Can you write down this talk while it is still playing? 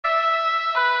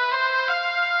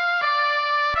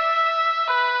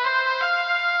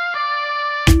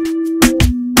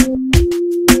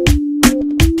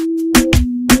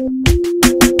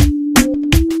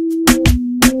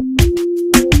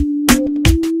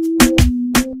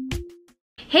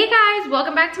Hey guys,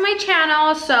 welcome back to my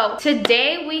channel. So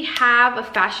today we have a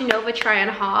FashionNova try on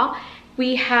haul.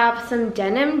 We have some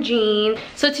denim jeans.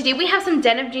 So today we have some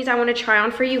denim jeans I want to try on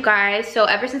for you guys. So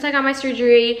ever since I got my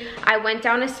surgery, I went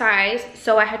down a size,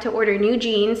 so I had to order new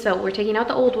jeans. So we're taking out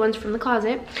the old ones from the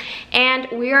closet and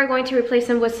we are going to replace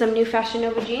them with some new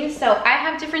FashionNova jeans. So I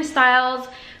have different styles.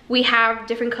 We have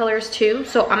different colors too,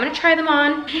 so I'm gonna try them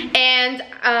on and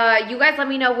you guys let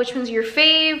me know which one's your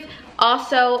fave.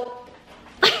 Also,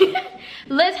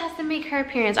 Liz has to make her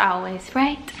appearance always,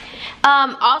 right?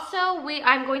 Also,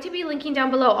 I'm going to be linking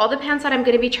down below all the pants that I'm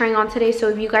going to be trying on today. So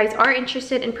if you guys are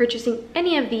interested in purchasing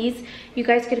any of these, you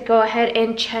guys could go ahead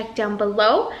and check down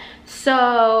below.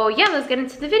 So yeah, let's get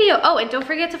into the video. Oh, and don't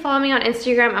forget to follow me on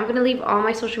Instagram. I'm going to leave all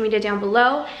my social media down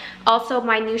below. Also,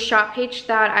 my new shop page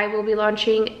that I will be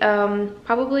launching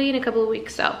probably in a couple of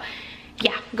weeks. So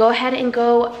yeah, go ahead and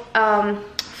go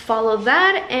follow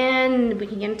that and we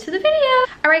can get into the video.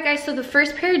 All right guys, so the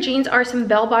first pair of jeans are some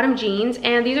bell-bottom jeans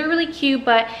and these are really cute,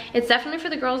 but it's definitely for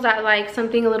the girls that like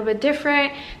something a little bit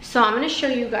different. So I'm going to show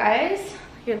you guys.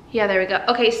 Yeah, there we go.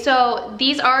 Okay, so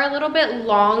these are a little bit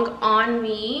long on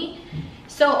me.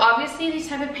 So obviously these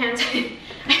type of pants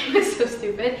I was so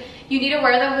stupid. You need to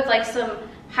wear them with like some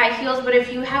high heels, but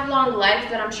if you have long legs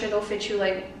then I'm sure they'll fit you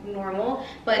like normal,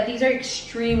 but these are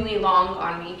extremely long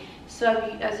on me. So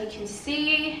as you can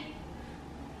see,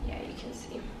 yeah, you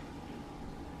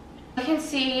can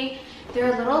see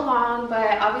they're a little long,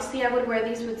 but obviously I would wear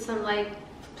these with some like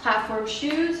platform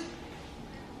shoes.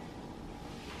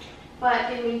 But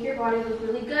they make your body look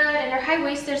really good and they're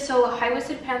high-waisted, so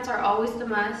high-waisted pants are always the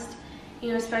must, you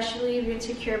know, especially if you're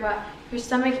insecure about your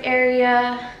stomach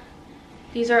area.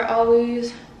 These are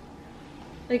always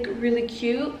like really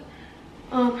cute.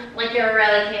 Like you're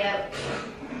really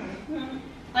cute.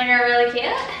 Like are really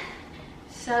cute.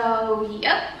 So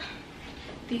yep,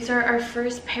 these are our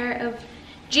first pair of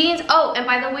jeans. Oh, and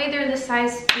by the way, they're the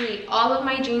size 3. All of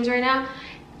my jeans right now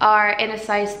are in a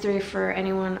size 3 for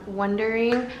anyone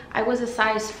wondering. I was a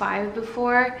size 5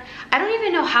 before. I don't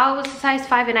even know how I was a size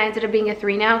 5 and I ended up being a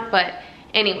 3 now, but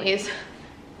anyways,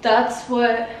 that's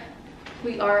what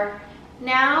we are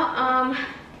now.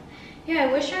 Yeah,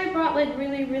 I wish I brought like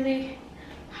really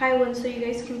high ones so you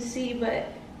guys can see, but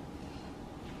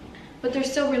they're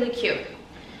still really cute.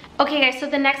 Okay guys, so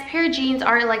the next pair of jeans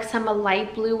are like some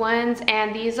light blue ones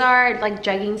and these are like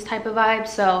jeggings type of vibe,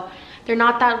 so they're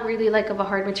not that really like of a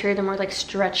hard material, they're more like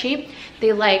stretchy.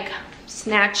 They like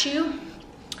snatch you.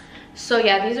 So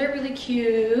yeah, these are really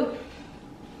cute.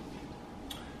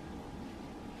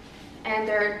 And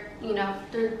they're, you know,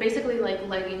 they're basically like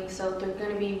leggings, so they're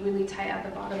gonna be really tight at the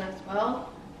bottom as well.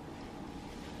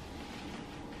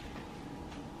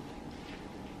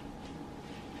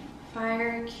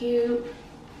 Fire cute.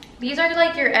 These are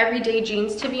like your everyday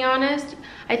jeans, to be honest.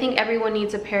 I think everyone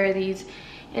needs a pair of these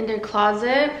in their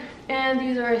closet, and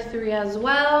these are 3 as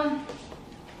well.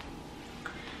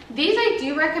 These I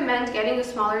do recommend getting a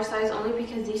smaller size only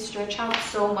because these stretch out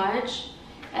so much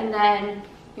and then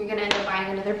you're gonna end up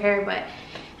buying another pair, but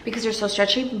because they're so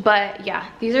stretchy. But yeah,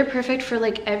 these are perfect for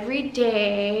like every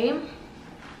day.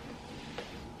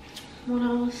 What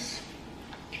else?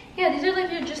 Yeah, these are like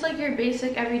just like your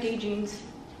basic everyday jeans.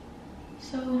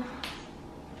 So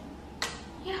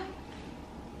yeah.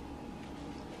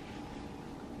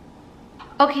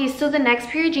 Okay, so the next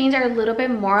pair of jeans are a little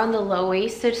bit more on the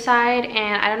low-waisted side,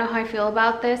 and I don't know how I feel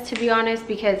about this, to be honest,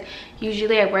 because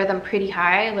usually I wear them pretty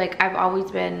high. Like I've always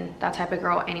been that type of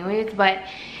girl anyways, but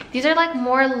these are like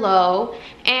more low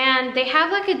and they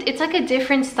have like it's like a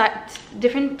different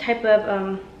type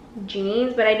of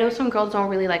jeans, but I know some girls don't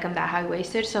really like them that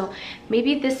high-waisted, so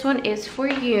maybe this one is for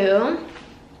you.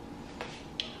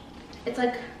 It's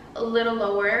like a little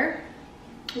lower,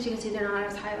 as you can see they're not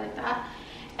as high like that,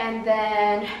 and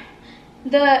then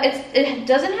it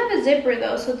doesn't have a zipper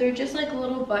though, so they're just like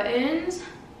little buttons,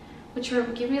 which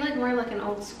give me like more like an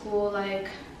old school like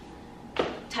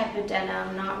type of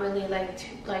denim, not really like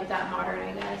that modern,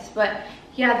 I guess. But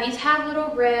yeah, these have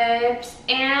little rips,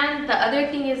 and the other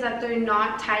thing is that they're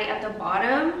not tight at the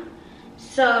bottom,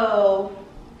 so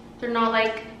they're not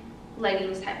like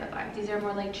leggings type of vibe. These are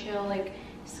more like chill, like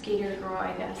skater girl,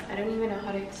 I guess. I don't even know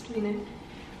how to explain it,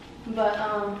 but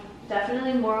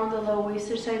definitely more on the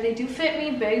low-waisted side. They do fit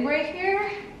me big right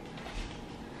here.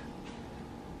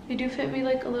 They do fit me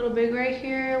like a little big right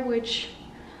here, which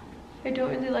I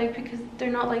don't really like because they're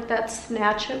not like that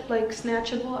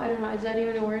snatchable. I don't know, is that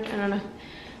even a word? I don't know.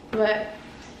 But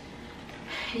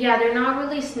yeah, they're not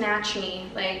really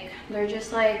snatchy. Like they're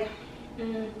just like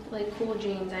cool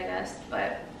jeans, I guess.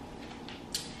 But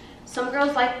Some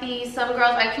girls like these, some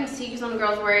girls, I can see some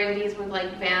girls wearing these with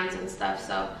like Vans and stuff,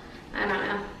 so I don't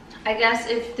know. I guess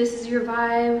if this is your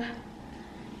vibe,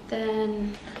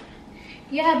 then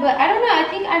yeah, but I don't know, I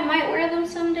think I might wear them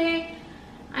someday.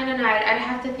 I don't know, I'd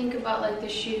have to think about like the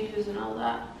shoes and all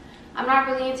that. I'm not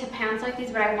really into pants like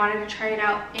these, but I wanted to try it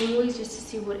out anyways just to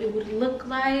see what it would look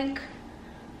like.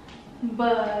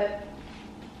 But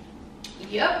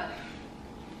yep.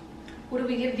 What do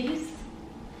we give these?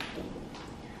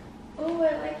 Oh,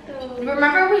 I like those.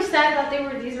 Remember we said that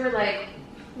these were like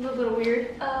a little bit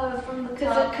weird? From the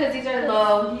top. Because these are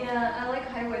low. Yeah, I like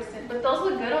high-waisted, but those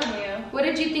look good on you. What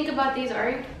did you think about these,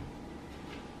 Ari?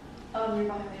 You're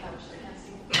behind the couch, so I can't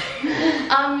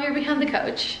see. You're behind the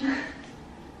couch.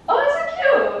 Oh, these are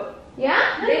cute. Yeah?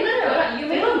 They look good on you.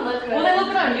 They don't look good. Well, they look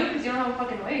good on you because you don't have a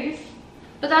fucking waist.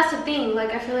 But that's the thing, like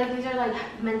I feel like these are like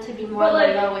meant to be more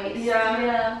like low waist.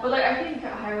 Yeah. But like I think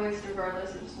high waist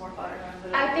regardless is just more flattering.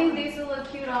 I think these will look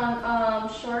cute on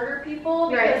shorter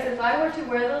people because if I were to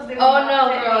wear those, they would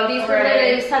not fit girl, these were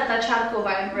literally Santa Charco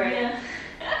vibe. Right. Yeah.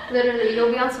 Literally,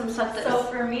 you'll be on some Santa. So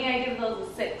for me, I give those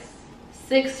a 6.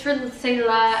 6 for the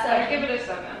Selah. I give it a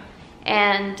 7.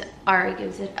 And Ari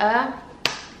gives it a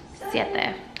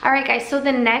 7. Alright guys, so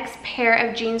the next pair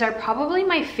of jeans are probably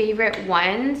my favorite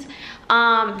ones.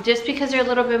 Just because they're a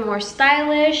little bit more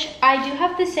stylish. I do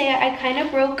have to say I kind of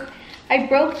broke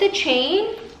the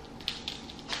chain.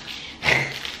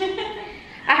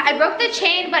 I broke the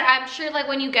chain, but I'm sure like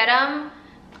when you get them,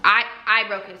 I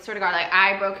broke it, swear to God, like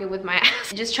I broke it with my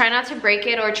ass. Just try not to break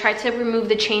it or try to remove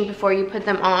the chain before you put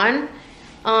them on.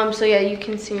 So yeah, you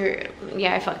can see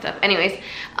yeah, I fucked up. Anyways,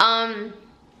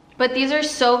 but these are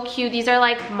so cute. These are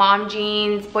like mom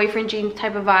jeans, boyfriend jeans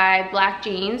type of vibe, black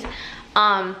jeans.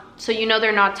 So you know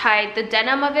they're not tight. The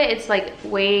denim of it, it's like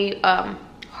way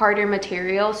harder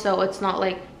material, so it's not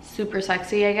like super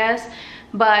sexy, I guess.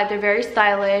 But they're very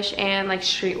stylish and like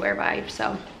streetwear vibes,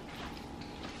 so.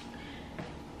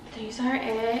 These are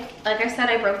it. Like I said,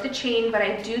 I broke the chain, but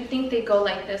I do think they go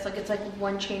like this. Like it's like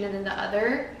one chain and then the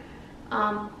other.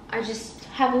 I just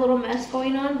have a little mess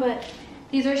going on, but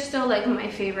these are still like my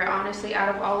favorite, honestly, out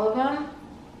of all of them.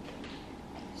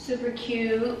 Super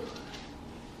cute.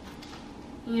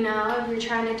 You know, if you're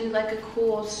trying to do like a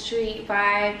cool street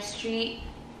vibe,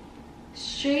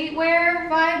 streetwear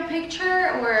vibe picture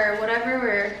or whatever,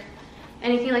 or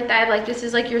anything like that, like this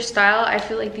is like your style, I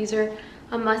feel like these are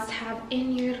a must-have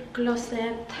in your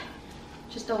closet.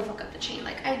 Just don't fuck up the chain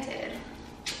like I did.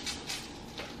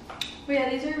 But yeah,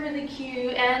 these are really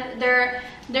cute, and they're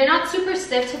not super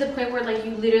stiff to the point where like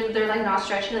you literally, they're like not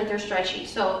stretchy, like they're stretchy,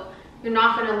 so you're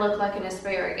not gonna look like an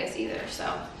asparagus either,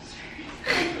 so.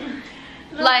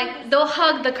 Like they'll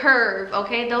hug the curve,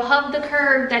 okay? They'll hug the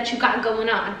curve that you got going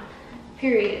on,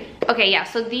 period. Okay, yeah,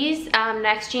 so these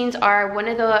next jeans are one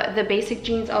of the basic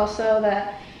jeans also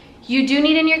that you do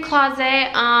need in your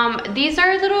closet. These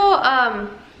are a little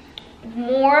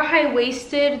more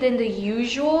high-waisted than the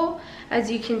usual, as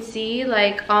you can see,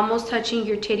 like almost touching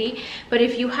your titty. But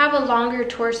if you have a longer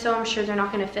torso, I'm sure they're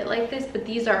not gonna fit like this, but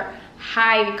these are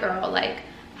high, girl, like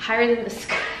higher than the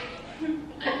sky.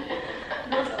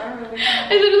 I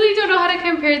literally don't know how to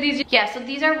compare these. Yeah, so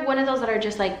these are one of those that are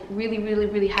just like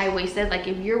really high-waisted. Like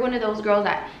if you're one of those girls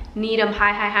that need them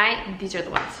high, these are the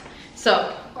ones.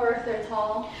 So, or if they're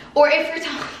tall. Or if you're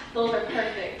tall. Those are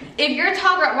perfect. If you're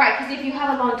tall, right, because if you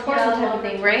have a long torso type of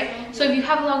thing, right? So if you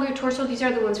have a longer torso, these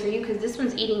are the ones for you, because this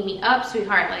one's eating me up,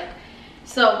 sweetheart. Like,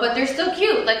 so, but they're still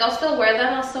cute. Like, I'll still wear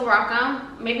them, I'll still rock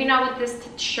them. Maybe not with this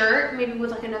shirt, maybe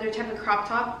with like another type of crop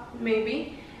top,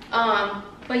 maybe.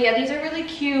 But yeah, these are really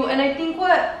cute, and I think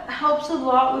what helps a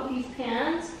lot with these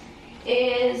pants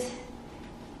is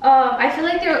I feel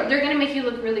like they're gonna make you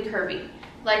look really curvy.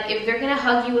 Like if they're gonna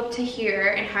hug you up to here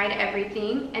and hide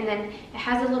everything, and then it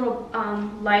has a little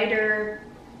lighter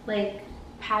like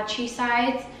patchy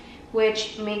sides,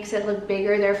 which makes it look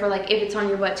bigger. Therefore, like if it's on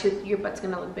your butt too, your butt's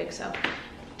gonna look big. So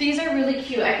these are really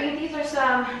cute. I think these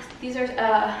are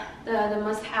the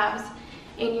must-haves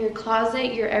in your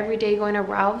closet, your everyday going to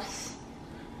Ralph's,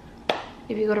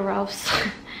 if you go to Ralph's.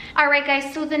 All right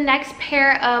guys, so the next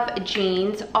pair of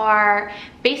jeans are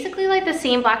basically like the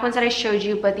same black ones that I showed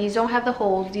you, but these don't have the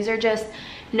holes. These are just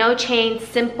no chain,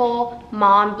 simple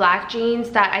mom black jeans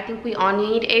that I think we all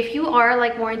need. If you are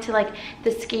like more into like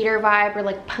the skater vibe or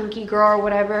like punky girl or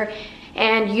whatever,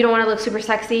 and you don't want to look super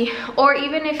sexy, or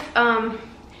even if damn,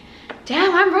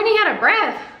 I'm running out of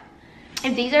breath.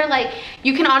 If these are like,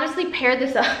 you can honestly pair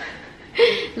this up.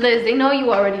 Liz, they know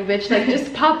you already, bitch, like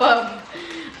just pop up.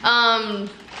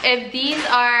 if these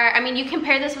are, I mean, you can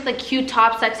pair this with a cute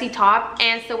top, sexy top,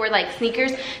 and still wear like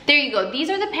sneakers. There you go. These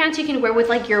are the pants you can wear with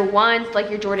like your ones, like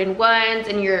your Jordan 1s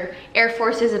and your Air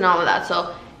Forces and all of that.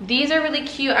 So these are really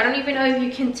cute. I don't even know if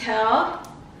you can tell.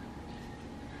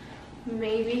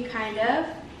 Maybe, kind of.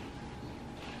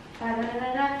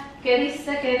 Que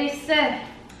dice.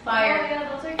 Fire. Oh,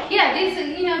 yeah, those are cute. Yeah,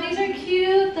 these, you know, these are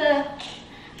cute.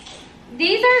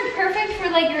 These are perfect for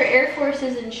like your Air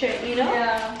Forces and shit, you know?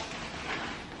 Yeah.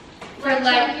 For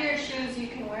like chunkier shoes you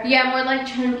can wear. Yeah, more like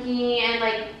chunky, and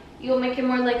like you'll make it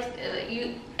more like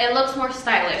it looks more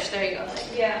stylish. There you go.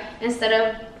 Like, yeah. Instead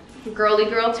of girly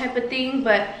girl type of thing,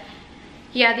 but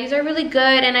yeah, these are really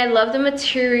good, and I love the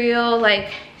material.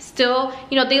 Like, still,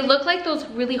 you know, they look like those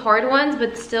really hard ones,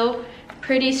 but still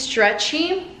pretty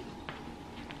stretchy.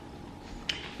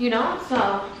 You know,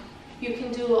 so you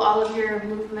can do all of your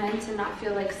movements and not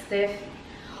feel like stiff.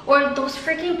 Or those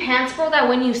freaking pants, bro, that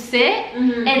when you sit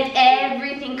and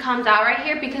everything comes out right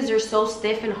here because they're so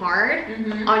stiff and hard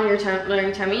on your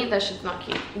tummy. That shit's not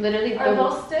cute. Literally. Are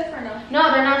those stiff or no?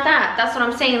 No, they're not that. That's what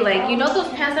I'm saying. Like, you know those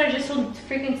pants that are just so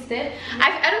freaking stiff?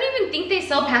 I don't even think they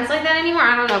sell pants like that anymore.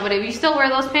 I don't know. But if you still wear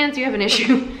those pants, you have an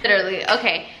issue. Literally.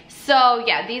 Okay. So,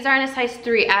 yeah, these are in a size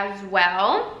 3 as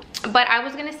well. But I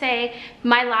was going to say,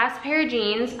 my last pair of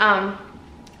jeans, a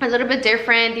little bit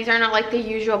different. These are not like the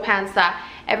usual pants that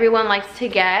everyone likes to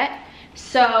get.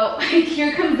 So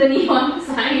here comes the neon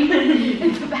sign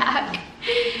in the back.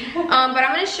 But I'm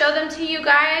gonna show them to you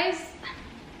guys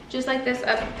just like this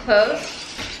up close.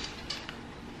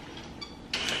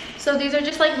 So these are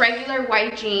just like regular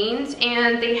white jeans,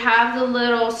 and they have the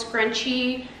little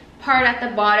scrunchy part at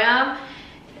the bottom.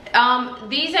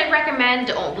 These I recommend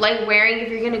like wearing if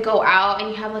you're gonna go out and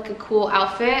you have like a cool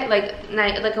outfit, like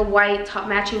a white top,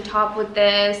 matching top with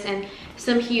this and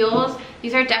some heels.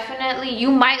 These are definitely,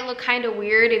 you might look kind of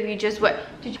weird if you just wear,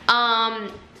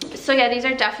 so yeah, these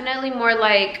are definitely more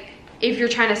like if you're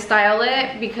trying to style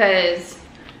it, because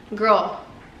girl,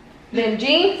 them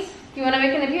jeans, you want to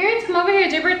make an appearance? Come over here,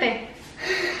 it's your birthday.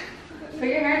 Put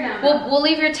your hair down. We'll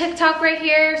leave your TikTok right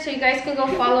here so you guys can go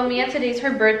follow Mia. Today's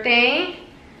her birthday.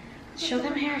 Show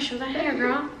them hair,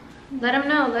 girl. Let them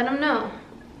know.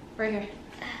 Right here.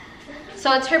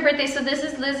 So it's her birthday. So this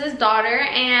is Liz's daughter,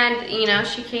 and you know,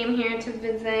 she came here to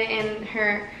visit, and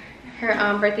her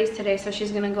birthday's today, so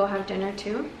she's gonna go have dinner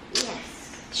too.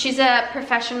 Yes. She's a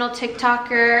professional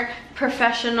TikToker,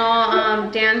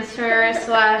 professional dancer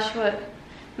slash what?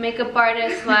 Makeup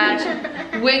artist slash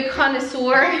wig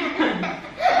connoisseur.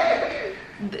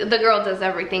 The girl does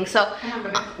everything. So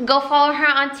go follow her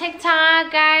on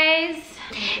TikTok, guys.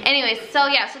 Anyways, so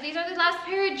yeah, so these are the last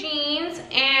pair of jeans,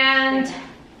 and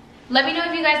let me know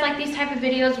if you guys like these type of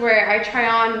videos where I try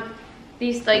on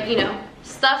these, like, you know,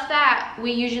 stuff that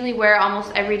we usually wear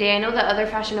almost every day. I know the other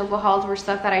FashionNova hauls were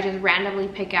stuff that I just randomly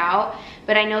pick out,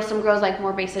 but I know some girls like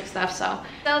more basic stuff. So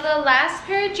the last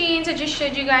pair of jeans I just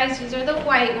showed you guys, these are the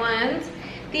white ones.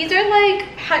 These are like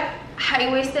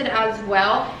high-waisted as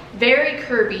well, very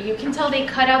curvy. You can tell they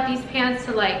cut out these pants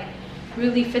to like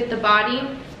really fit the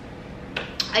body.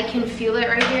 I can feel it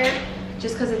right here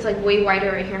just because it's like way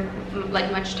wider right here,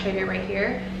 like much tighter right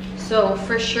here. So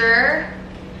for sure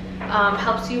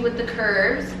helps you with the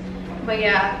curves. But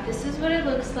yeah, this is what it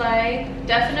looks like.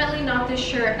 Definitely not this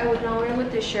shirt. I would not wear it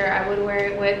with this shirt. I would wear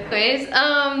it with this.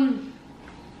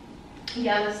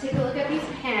 Yeah, let's take a look at these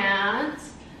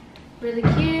pants. Really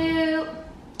cute.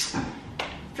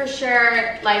 For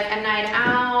sure, like a night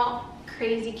out,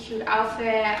 crazy cute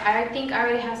outfit. I think I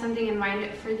already have something in mind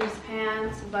for these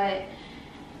pants, but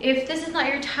if this is not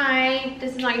your type,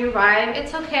 this is not your vibe,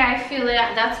 it's okay. I feel it.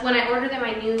 That's when I ordered them,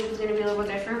 I knew it was gonna be a little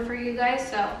different for you guys,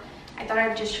 so I thought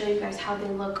I'd just show you guys how they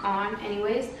look on.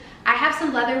 Anyways, I have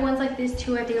some leather ones like this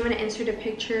too. I think I'm gonna insert a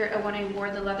picture of when I wore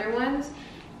the leather ones.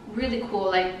 Really cool,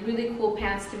 like really cool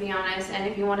pants, to be honest. And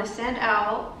if you want to stand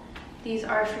out, these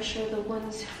are for sure the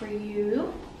ones for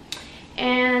you.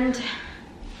 And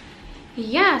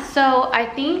yeah, so I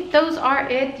think those are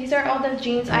it. These are all the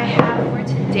jeans I have for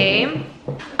today.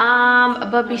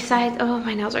 But besides, oh,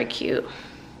 my nails are cute.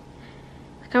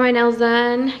 Got my nails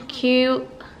done. Cute.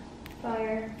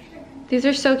 Fire. These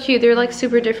are so cute. They're like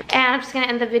super different. And I'm just gonna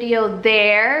end the video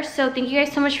there. So thank you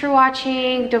guys so much for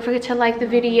watching. Don't forget to like the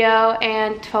video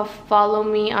and to follow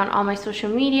me on all my social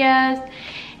medias.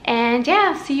 And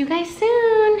yeah, see you guys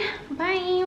soon. Bye.